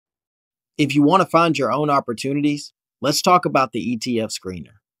If you want to find your own opportunities, let's talk about the ETF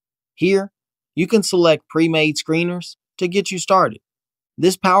screener. Here, you can select pre-made screeners to get you started.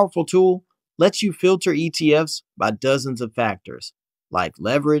 This powerful tool lets you filter ETFs by dozens of factors like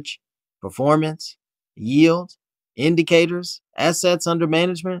leverage, performance, yield, indicators, assets under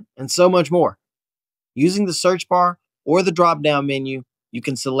management, and so much more. Using the search bar or the drop down menu, you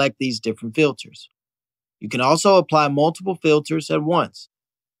can select these different filters. You can also apply multiple filters at once.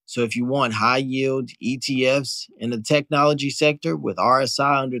 So if you want high yield ETFs in the technology sector with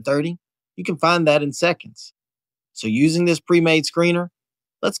RSI under 30, you can find that in seconds. So using this pre-made screener,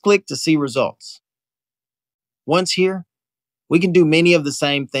 let's click to see results. Once here, we can do many of the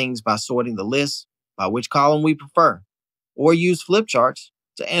same things by sorting the list by which column we prefer, or use flip charts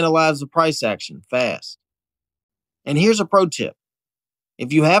to analyze the price action fast. And here's a pro tip.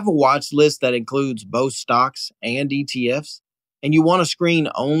 If you have a watch list that includes both stocks and ETFs, and you want to screen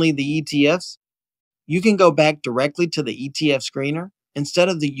only the ETFs, you can go back directly to the ETF screener instead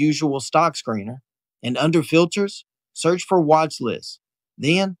of the usual stock screener, and under filters, search for watch list.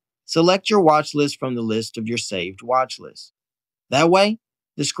 Then, select your watch list from the list of your saved watch list. That way,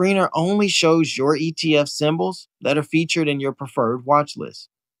 the screener only shows your ETF symbols that are featured in your preferred watch list,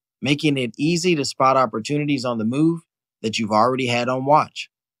 making it easy to spot opportunities on the move that you've already had on watch.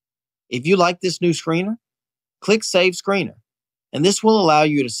 If you like this new screener, click Save Screener, and this will allow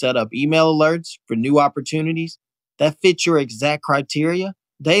you to set up email alerts for new opportunities that fit your exact criteria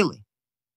daily.